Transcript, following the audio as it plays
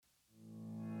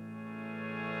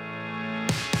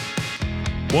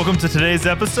Welcome to today's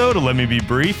episode of Let Me Be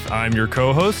Brief. I'm your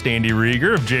co-host, Andy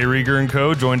Rieger of J. Rieger &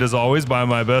 Co., joined as always by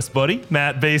my best buddy,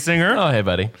 Matt Basinger. Oh, hey,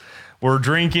 buddy. We're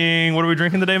drinking, what are we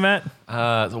drinking today, Matt?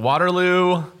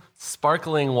 Waterloo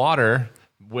sparkling water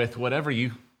with whatever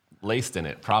you laced in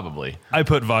it, probably. I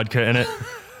put vodka in it.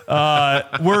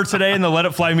 We're today in the Let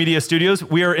It Fly Media Studios.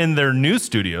 We are in their new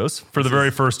studios for the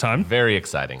very first time. Very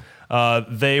exciting.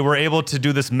 They were able to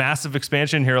do this massive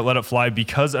expansion here at Let It Fly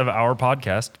because of our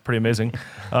podcast. Pretty amazing,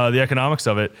 the economics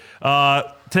of it.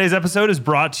 Today's episode is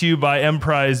brought to you by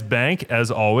Emprise Bank.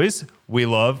 As always,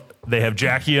 they have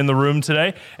Jackie in the room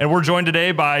today. And we're joined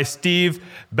today by Steve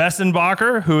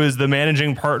Bessenbacher, who is the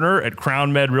managing partner at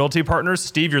Crown Med Realty Partners.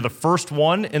 Steve, you're the first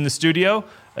one in the studio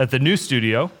at the new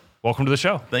studio. Welcome to the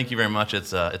show. Thank you very much.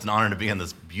 It's an honor to be in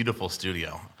this beautiful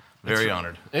studio. Very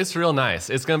honored. It's real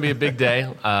nice. It's going to be a big day.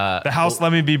 The house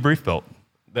Let Me Be Brief built.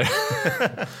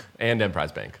 And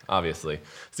Emprise Bank, obviously.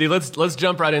 See, let's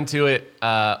jump right into it.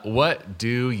 What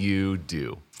do you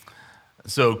do?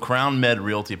 So Crown Med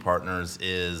Realty Partners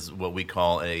is what we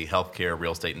call a healthcare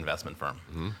real estate investment firm.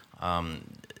 Mm-hmm.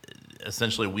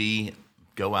 Essentially, we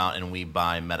go out and we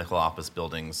buy medical office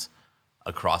buildings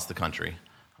across the country,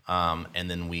 and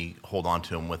then we hold on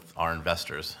to them with our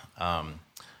investors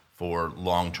for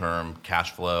long-term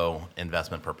cash flow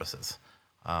investment purposes.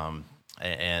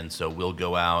 And so we'll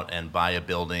go out and buy a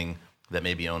building that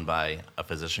may be owned by a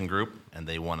physician group, and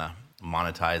they want to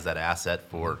monetize that asset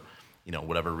for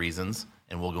whatever reasons,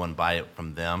 and we'll go and buy it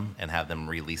from them and have them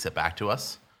release it back to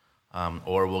us.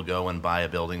 Or we'll go and buy a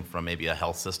building from maybe a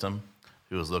health system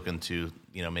who is looking to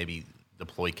maybe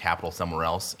deploy capital somewhere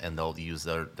else, and they'll use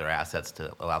their assets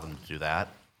to allow them to do that.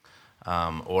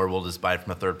 Or we'll just buy it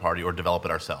from a third party or develop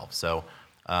it ourselves. So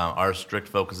our strict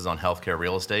focus is on healthcare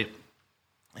real estate,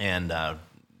 and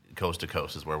coast to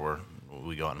coast is where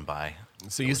we go out and buy.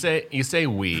 So you say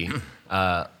we.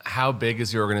 How big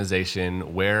is your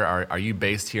organization? Where are you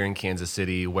based here in Kansas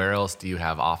City? Where else do you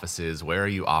have offices? Where are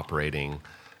you operating?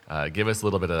 Give us a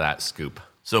little bit of that scoop.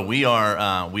 So we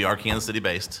are Kansas City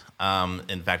based.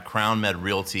 In fact, Crown Med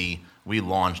Realty, we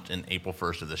launched in April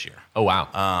 1st of this year. Oh,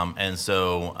 wow. And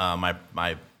so my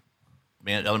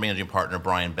other managing partner,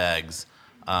 Brian Beggs,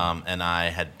 and I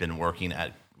had been working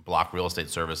at Block Real Estate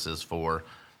Services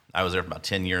I was there for about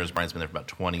 10 years. Brian's been there for about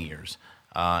 20 years,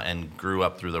 and grew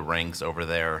up through the ranks over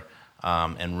there,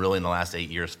 and really in the last 8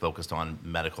 years focused on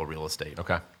medical real estate.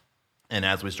 Okay. And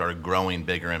as we started growing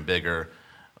bigger and bigger,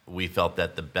 we felt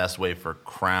that the best way for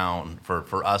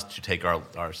us to take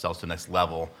ourselves to the next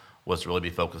level was to really be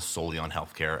focused solely on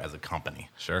healthcare as a company.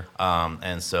 Sure.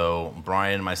 And so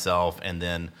Brian and myself, and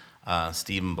then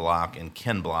Stephen Block and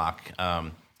Ken Block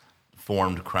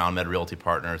formed Crown Med Realty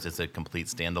Partners. It's a complete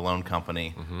standalone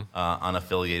company,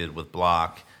 unaffiliated with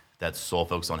Block, that's sole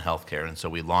focused on healthcare. And so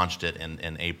we launched it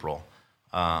in April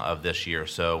of this year.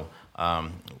 So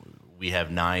we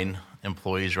have 9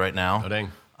 employees right now. Oh,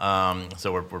 dang.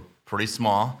 So we're pretty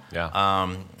small. Yeah.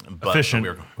 But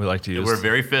efficient. We like to use. We're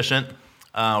very efficient.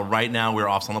 Right now, we're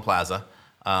office on the plaza.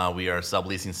 We are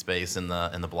subleasing space in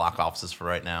the Block offices for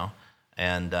right now,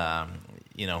 and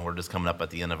we're just coming up at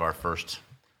the end of our first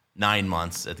 9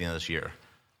 months at the end of this year.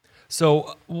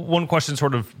 So one question,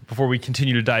 sort of before we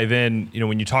continue to dive in,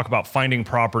 when you talk about finding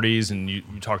properties, and you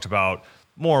talked about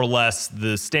more or less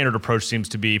the standard approach seems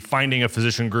to be finding a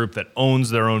physician group that owns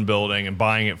their own building and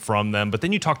buying it from them. But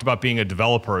then you talked about being a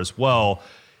developer as well.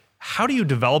 How do you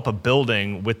develop a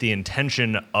building with the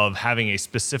intention of having a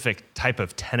specific type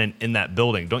of tenant in that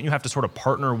building? Don't you have to sort of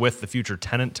partner with the future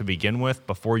tenant to begin with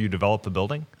before you develop the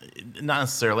building? Not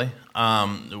necessarily.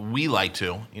 We like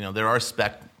to. There are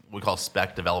we call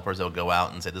spec developers that will go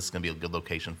out and say this is going to be a good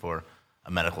location for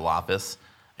a medical office,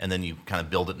 and then you kind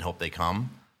of build it and hope they come.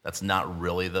 That's not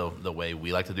really the way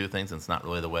we like to do things, and it's not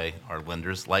really the way our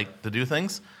lenders like to do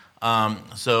things.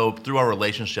 So through our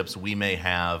relationships, we may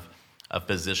have a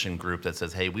physician group that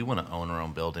says, hey, we want to own our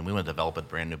own building. We want to develop a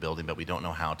brand new building, but we don't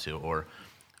know how to. Or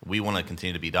we want to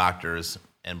continue to be doctors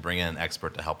and bring in an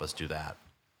expert to help us do that.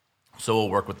 So we'll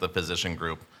work with the physician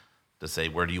group to say,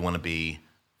 where do you want to be?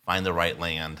 Find the right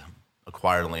land,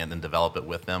 acquire land, and develop it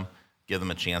with them. Give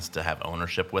them a chance to have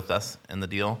ownership with us in the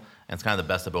deal. And it's kind of the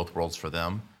best of both worlds for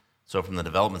them. So from the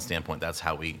development standpoint, that's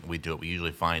how we do it. We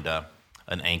usually find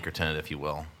an anchor tenant, if you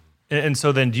will. And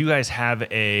so then do you guys have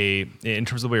in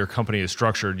terms of the way your company is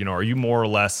structured, are you more or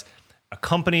less a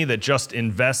company that just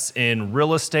invests in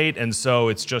real estate, and so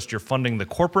it's just you're funding the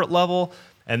corporate level,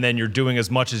 and then you're doing as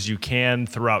much as you can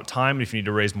throughout time? If you need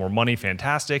to raise more money,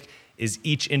 fantastic. Is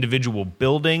each individual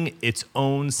building its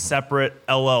own separate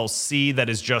LLC that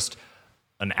is just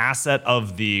an asset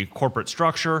of the corporate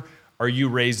structure? Are you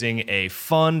raising a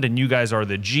fund and you guys are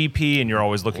the GP and you're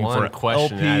always looking One for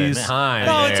question at a LPs? time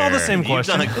No, it's all the there. same You've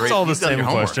question. done a great, It's all the you've done same your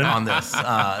homework question. on this.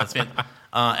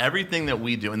 Everything that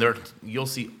we do, and you'll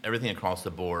see everything across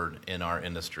the board in our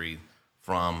industry,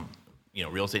 from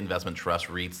real estate investment trust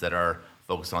REITs that are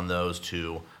focused on those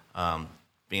to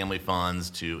family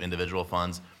funds to individual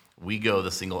funds. We go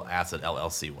the single asset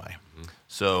LLC way.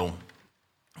 So,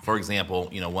 for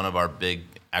example, one of our big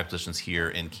acquisitions here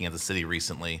in Kansas City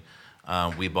recently,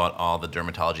 we bought all the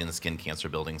dermatology and the skin cancer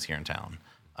buildings here in town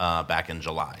back in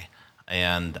July.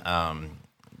 And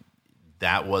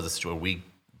that was a situation where we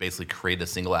basically created a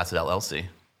single asset LLC,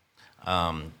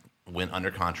 went under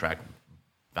contract,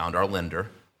 found our lender,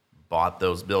 bought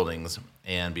those buildings,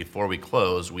 and before we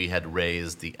closed, we had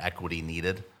raised the equity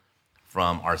needed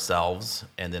from ourselves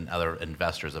and then other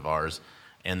investors of ours,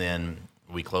 and then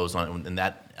we closed on it, and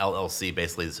that LLC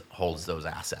basically holds those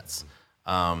assets,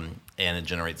 and it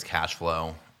generates cash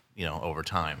flow, over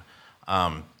time.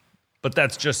 But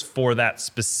that's just for that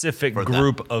specific For that.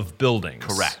 group of buildings.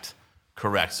 Correct.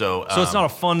 So So it's not a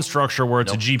fund structure where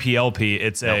it's Nope. a GPLP.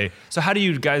 It's Nope. So how do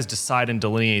you guys decide and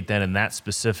delineate then in that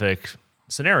specific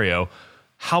scenario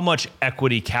how much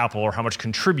equity capital or how much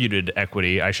contributed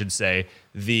equity, I should say,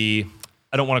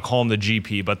 I don't want to call them the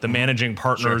GP, but the managing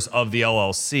partners of the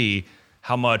LLC,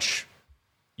 how much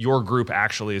your group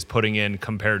actually is putting in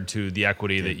compared to the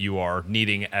equity that you are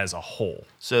needing as a whole?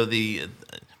 So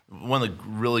one of the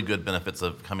really good benefits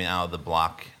of coming out of the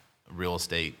Block Real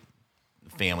Estate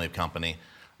family of company,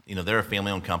 they're a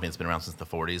family-owned company that's been around since the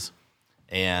 40s.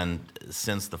 And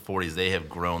since the 40s, they have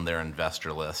grown their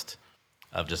investor list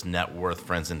of just net worth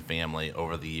friends and family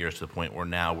over the years to the point where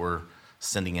now we're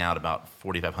sending out about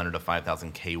 4,500 to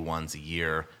 5,000 K1s a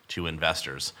year to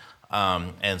investors.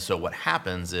 And so what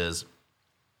happens is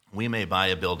we may buy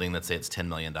a building that say it's $10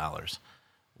 million.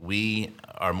 We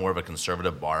are more of a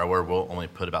conservative borrower. We'll only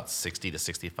put about 60 to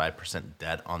 65%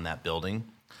 debt on that building,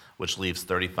 which leaves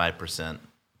 35%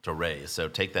 to raise. So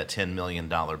take that $10 million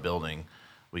building.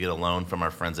 We get a loan from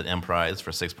our friends at Emprise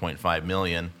for $6.5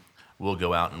 million. We'll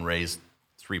go out and raise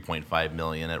 $3.5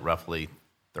 million at roughly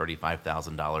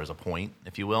 $35,000 a point,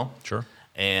 if you will. Sure.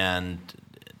 And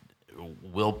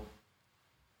we'll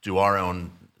do our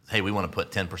own, hey, we want to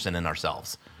put 10% in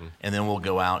ourselves. And then we'll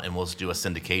go out and we'll do a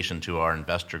syndication to our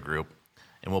investor group,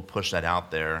 and we'll push that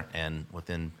out there, and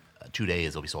within 2 days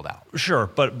it'll be sold out. Sure,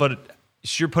 but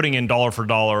so you're putting in dollar for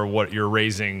dollar what you're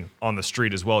raising on the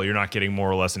street as well. You're not getting more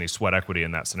or less any sweat equity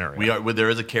in that scenario.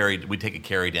 We take a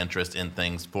carried interest in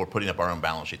things for putting up our own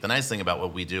balance sheet. The nice thing about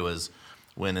what we do is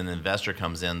when an investor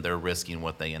comes in, they're risking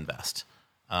what they invest.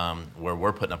 Where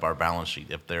we're putting up our balance sheet,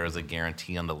 if there is a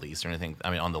guarantee on the lease or anything,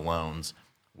 on the loans,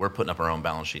 we're putting up our own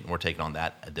balance sheet and we're taking on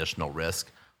that additional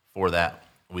risk. For that,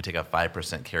 we take a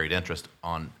 5% carried interest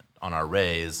on our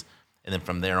raise, and then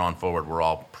from there on forward, we're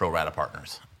all pro rata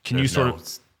partners. Can you There's sort no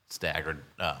of staggered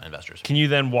investors? Can you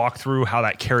then walk through how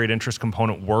that carried interest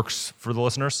component works for the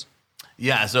listeners?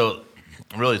 Yeah. So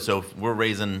we're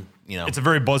raising. It's a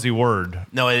very buzzy word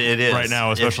No, it is right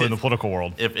now, especially in the political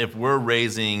world. If we're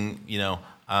raising, we're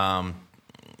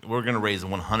going to raise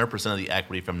 100% of the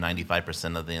equity from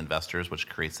 95% of the investors, which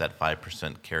creates that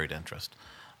 5% carried interest.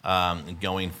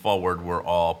 Going forward, we're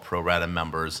all pro rata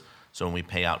members. So when we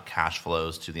pay out cash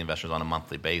flows to the investors on a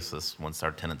monthly basis, once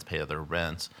our tenants pay their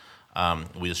rents,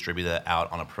 we distribute that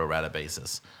out on a pro rata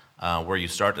basis. Where you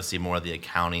start to see more of the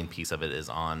accounting piece of it is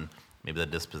on maybe the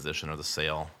disposition or the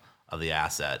sale of the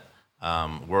asset.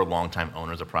 We're longtime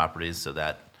owners of properties, so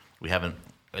that we haven't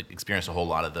experienced a whole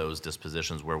lot of those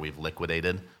dispositions where we've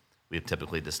liquidated. We've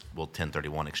typically will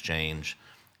 1031 exchange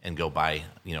and go buy,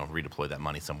 redeploy that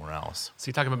money somewhere else. So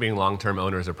you talk about being long-term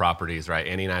owners of properties, right?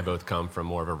 Andy and I both come from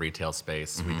more of a retail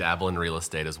space. We dabble in real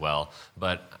estate as well.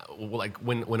 But like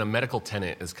when a medical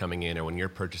tenant is coming in, or when you're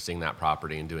purchasing that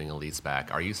property and doing a lease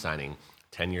back, are you signing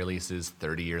 10-year leases,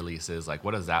 30-year leases? Like,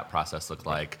 what does that process look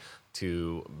like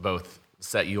to both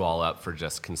set you all up for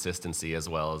just consistency as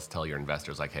well as tell your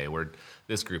investors, like, hey,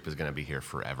 this group is going to be here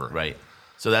forever? Right.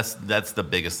 So that's the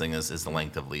biggest thing is the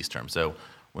length of lease term. So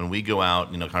when we go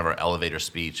out, kind of our elevator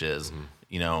speech is,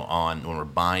 when we're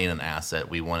buying an asset,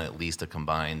 we want at least a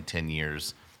combined 10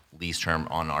 years lease term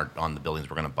on the buildings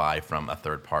we're going to buy from a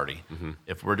third party.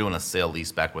 If we're doing a sale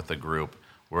leaseback with a group,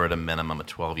 we're at a minimum of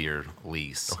 12-year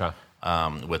lease, Okay.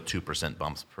 with 2%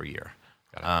 bumps per year.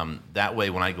 That way,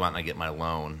 when I go out and I get my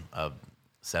loan, a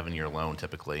 7-year loan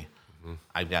typically,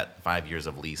 I've got 5 years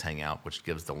of lease hang out, which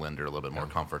gives the lender a little bit more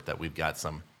comfort that we've got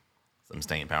some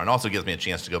staying power. And also gives me a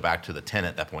chance to go back to the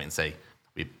tenant at that point and say,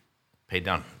 we paid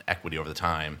down equity over the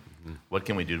time. What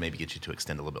can we do to maybe get you to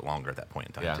extend a little bit longer at that point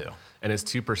in time too? And is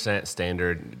 2%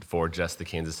 standard for just the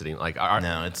Kansas City? Like,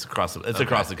 No, it's across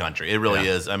the country. It really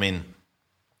is. I mean,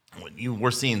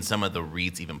 we're seeing some of the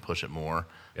REITs even push it more,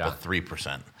 but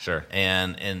 3%. Sure.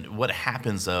 And what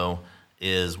happens though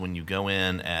is when you go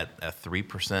in at a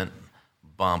 3%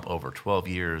 bump over 12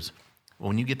 years,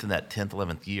 when you get to that 10th,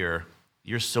 11th year,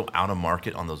 you're so out of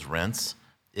market on those rents.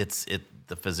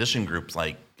 The physician group's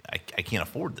like, I can't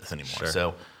afford this anymore.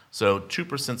 Sure. So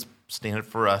 2% standard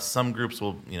for us. Some groups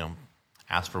will,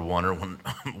 ask for 1 or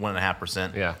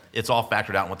 1.5%. Yeah. It's all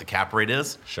factored out in what the cap rate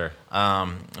is. Sure.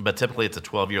 But typically it's a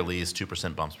 12-year lease,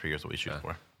 2% bumps per year is what we shoot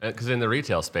for. Because in the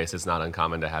retail space, it's not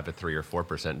uncommon to have a 3 or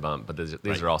 4% bump, but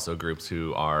these are also groups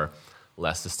who are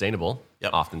less sustainable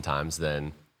oftentimes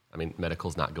than,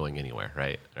 medical's not going anywhere,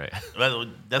 right? Well,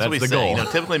 that's what we the say. goal.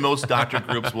 Typically most doctor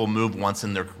groups will move once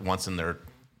in their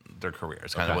career.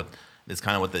 It's kind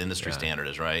of what the industry standard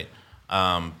is, right?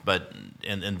 But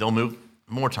they'll move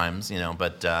more times,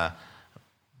 but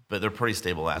they're pretty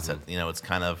stable asset. It's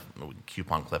kind of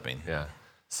coupon clipping. Yeah.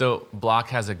 So Block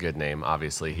has a good name,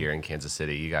 obviously, here in Kansas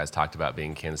City. You guys talked about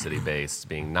being Kansas City based,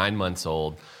 being 9 months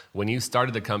old. When you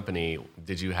started the company,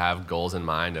 did you have goals in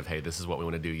mind of, hey, this is what we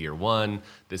want to do year 1,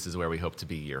 this is where we hope to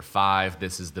be year 5,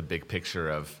 this is the big picture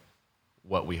of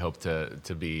what we hope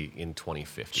to be in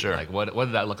 2050? Sure. Like, what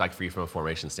did that look like for you from a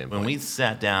formation standpoint? When we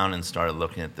sat down and started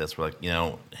looking at this, we're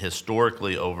like,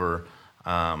 historically over,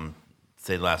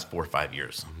 say, the last 4 or 5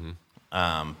 years,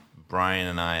 Brian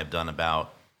and I have done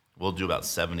we'll do about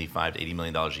 $75 to $80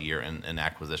 million a year in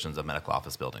acquisitions of medical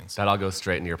office buildings. That all goes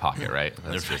straight into your pocket, right?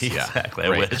 That's just, exactly.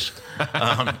 Great. I wish.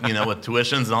 With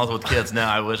tuitions and also with kids. No,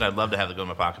 I'd love to have it go in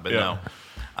my pocket, but no.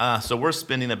 So we're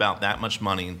spending about that much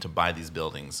money to buy these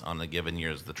buildings on a given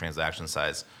year as the transaction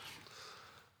size.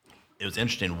 It was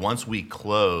interesting. Once we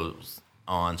closed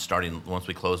March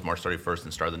 31st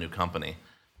and started the new company,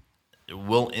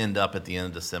 we'll end up at the end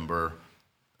of December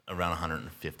around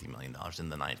 $150 million in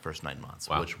the first 9 months,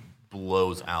 which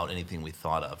blows out anything we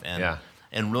thought of.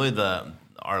 And really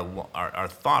our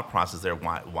thought process there,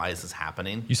 why is this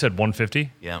happening? You said 150?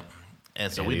 Yeah.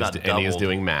 And so And we about doubled. And he is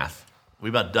doing math. We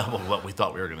about doubled what we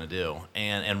thought we were going to do.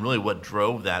 And really what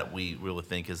drove that, we really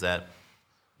think, is that,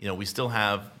 we still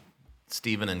have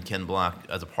Stephen and Ken Block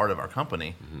as a part of our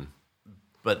company,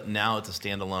 but now it's a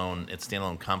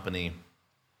standalone company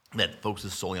that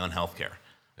focuses solely on healthcare.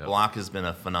 Yep. Block has been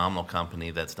a phenomenal company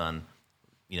that's done,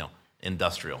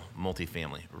 industrial,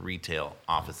 multifamily, retail,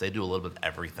 office. They do a little bit of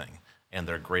everything, and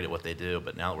they're great at what they do.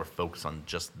 But now that we're focused on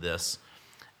just this,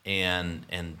 and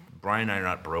Brian and I are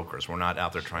not brokers. We're not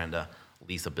out there trying to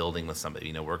lease a building with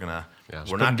somebody. We're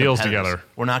not deals together.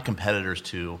 We're not competitors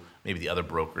to maybe the other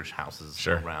brokerage houses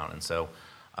around. And so,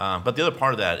 but the other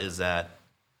part of that is that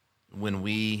when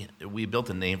we built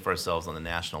a name for ourselves on the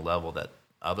national level, that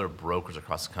other brokers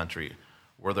across the country,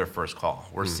 we're their first call.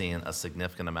 We're seeing a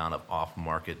significant amount of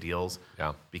off-market deals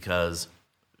because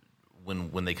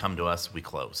when they come to us, we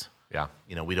close. Yeah.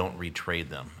 We don't retrade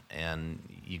them. And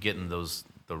you get in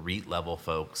the REIT level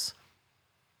folks,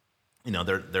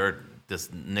 they're this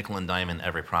nickel and dime in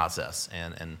every process.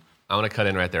 And I want to cut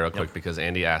in right there real quick because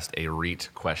Andy asked a REIT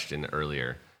question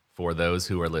earlier for those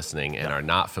who are listening and are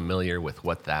not familiar with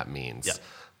what that means,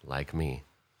 like me.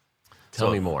 Tell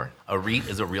me more. A REIT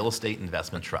is a real estate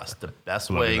investment trust. The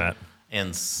best way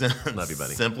and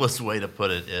simplest way to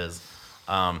put it is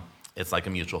it's like a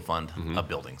mutual fund of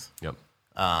buildings. Yep.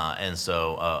 And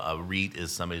so a REIT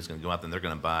is somebody who's going to go out there and they're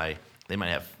going to buy, they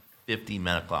might have 50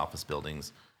 medical office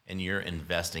buildings, and you're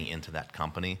investing into that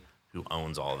company who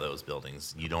owns all those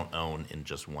buildings. You don't own in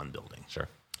just one building. Sure.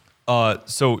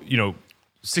 So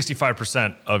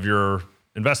 65% of your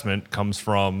investment comes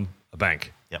from a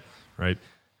bank. Yep. Right?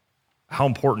 How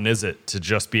important is it to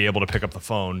just be able to pick up the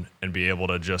phone and be able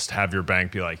to just have your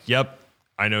bank be like, yep,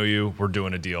 I know you, we're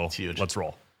doing a deal. It's huge. Let's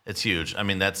roll. It's huge. We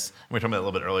were talking about it a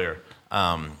little bit earlier.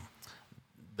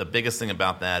 The biggest thing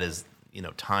about that is,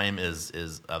 time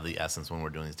is of the essence when we're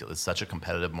doing these deals. It's such a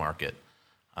competitive market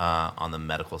on the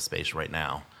medical space right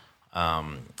now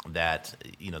that,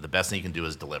 the best thing you can do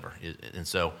is deliver. And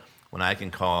so when I can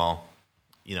call,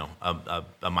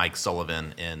 a Mike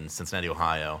Sullivan in Cincinnati,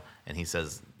 Ohio, and he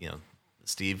says,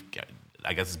 Steve,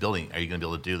 I got this building. Are you going to be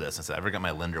able to do this? I said, I've already got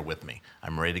my lender with me.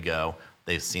 I'm ready to go.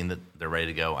 They've seen that they're ready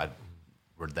to go.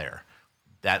 We're there.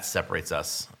 That separates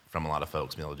us from a lot of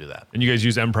folks being able to do that. And you guys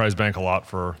use Emprise Bank a lot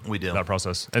for We do. that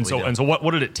process. And We do. so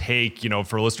what did it take,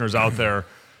 for listeners out there,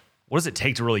 what does it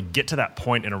take to really get to that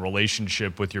point in a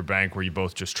relationship with your bank where you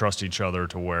both just trust each other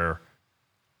to where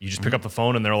you just pick up the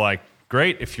phone and they're like,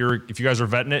 great, if you guys are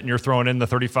vetting it and you're throwing in the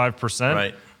 35%,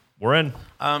 Right. We're in.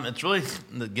 It's really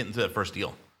getting to that first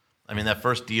deal. I mean, that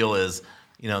first deal is,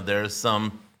 there's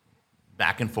some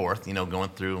back and forth, going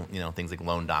through, things like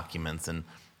loan documents and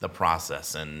the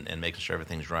process and making sure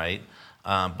everything's right.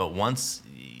 But once,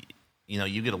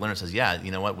 you get a lender that says, yeah,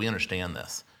 you know what, we understand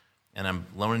this. And I'm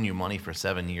loaning you money for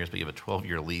 7 years, but you have a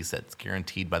 12-year lease that's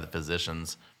guaranteed by the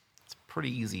physicians. It's a pretty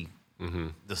easy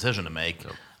decision to make.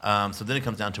 Yep. So then it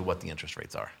comes down to what the interest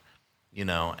rates are,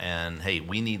 and hey,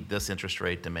 we need this interest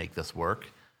rate to make this work.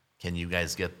 Can you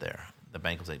guys get there? The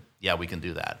bank will say, yeah, we can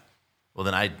do that. Well,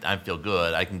 then I feel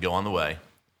good. I can go on the way,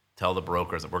 tell the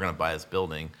brokers that we're going to buy this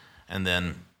building, and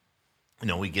then,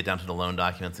 we get down to the loan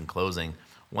documents and closing.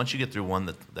 Once you get through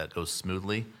one that goes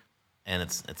smoothly, and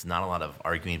it's not a lot of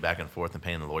arguing back and forth and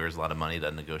paying the lawyers a lot of money to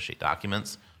negotiate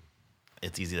documents,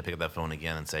 it's easy to pick up that phone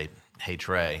again and say, hey,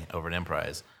 Trey, over at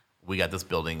Emprise, we got this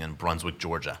building in Brunswick,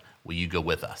 Georgia. Will you go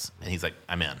with us? And he's like,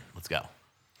 I'm in. Let's go.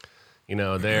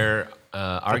 They're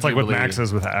arguably... It's like what Max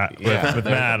is with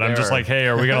Matt. I'm just like, hey,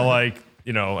 are we going to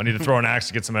I need to throw an axe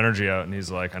to get some energy out. And he's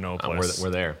like, I know a place.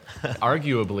 We're there.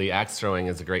 Arguably, axe throwing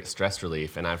is a great stress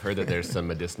relief. And I've heard that there's some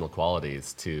medicinal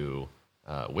qualities to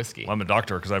whiskey. Well, I'm a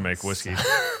doctor because I make whiskey.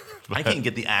 I can't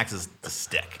get the axes to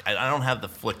stick. I don't have the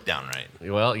flick down right.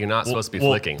 Well, you're not supposed to be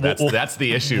flicking. That's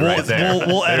the issue right there.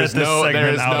 We'll edit this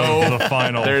segment out of the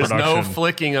final There's production. no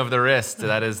flicking of the wrist.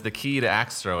 That is the key to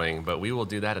axe throwing, but we will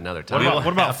do that another time. What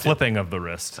about flipping of the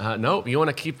wrist? No, you want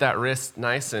to keep that wrist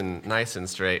nice and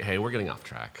straight. Hey, we're getting off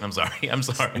track. I'm sorry.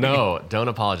 No, don't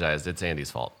apologize. It's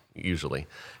Andy's fault. Usually.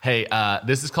 Hey,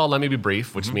 this is called Let Me Be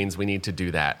Brief, which means we need to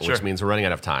do that, which means we're running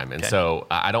out of time. And so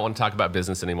I don't want to talk about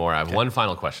business anymore. I have one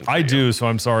final question for you. I do, so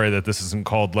I'm sorry that this isn't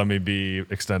called Let Me Be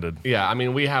Extended. Yeah, I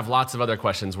mean, we have lots of other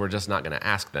questions. We're just not going to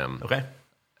ask them. Okay.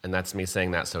 And that's me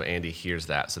saying that so Andy hears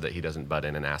that so that he doesn't butt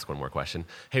in and ask one more question.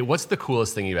 Hey, what's the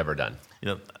coolest thing you've ever done?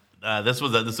 This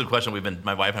is a question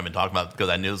my wife and I have been talking about because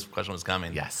I knew this question was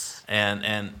coming. Yes.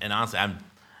 And honestly,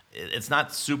 it's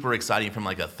not super exciting from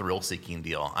like a thrill-seeking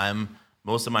deal.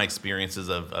 Most of my experiences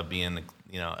of being,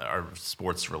 are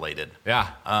sports related. Yeah.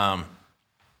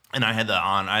 And I had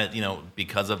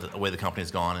because of the way the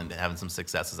company's gone and having some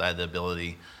successes, I had the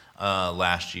ability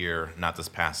last year, not this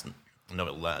past,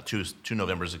 two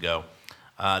Novembers ago,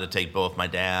 to take both my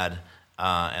dad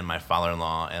and my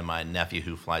father-in-law and my nephew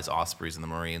who flies Ospreys in the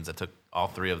Marines. I took all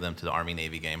three of them to the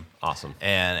Army-Navy game. Awesome.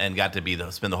 And got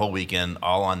to spend the whole weekend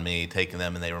all on me, taking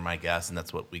them, and they were my guests, and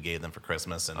that's what we gave them for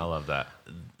Christmas. And I love that.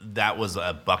 That was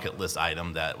a bucket list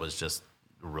item that was just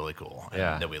really cool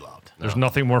and that we loved. There's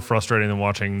nothing more frustrating than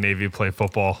watching Navy play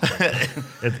football.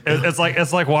 It's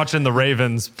like watching the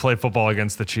Ravens play football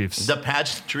against the Chiefs. The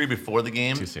pageantry before the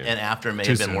game and after may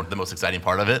Too have been soon. the most exciting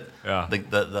part of it. Yeah.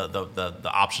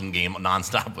 The option game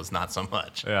nonstop was not so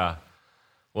much. Yeah.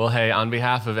 Well, hey, on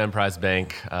behalf of Emprise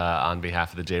Bank, on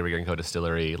behalf of the J. Rieger & Co.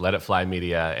 Distillery, Let It Fly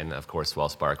Media, and of course,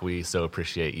 Wellspark, we so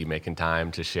appreciate you making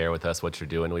time to share with us what you're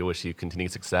doing. We wish you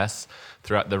continued success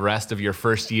throughout the rest of your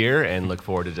first year and look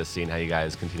forward to just seeing how you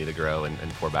guys continue to grow and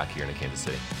pour back here into Kansas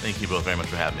City. Thank you both very much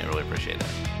for having me. I really appreciate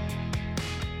it.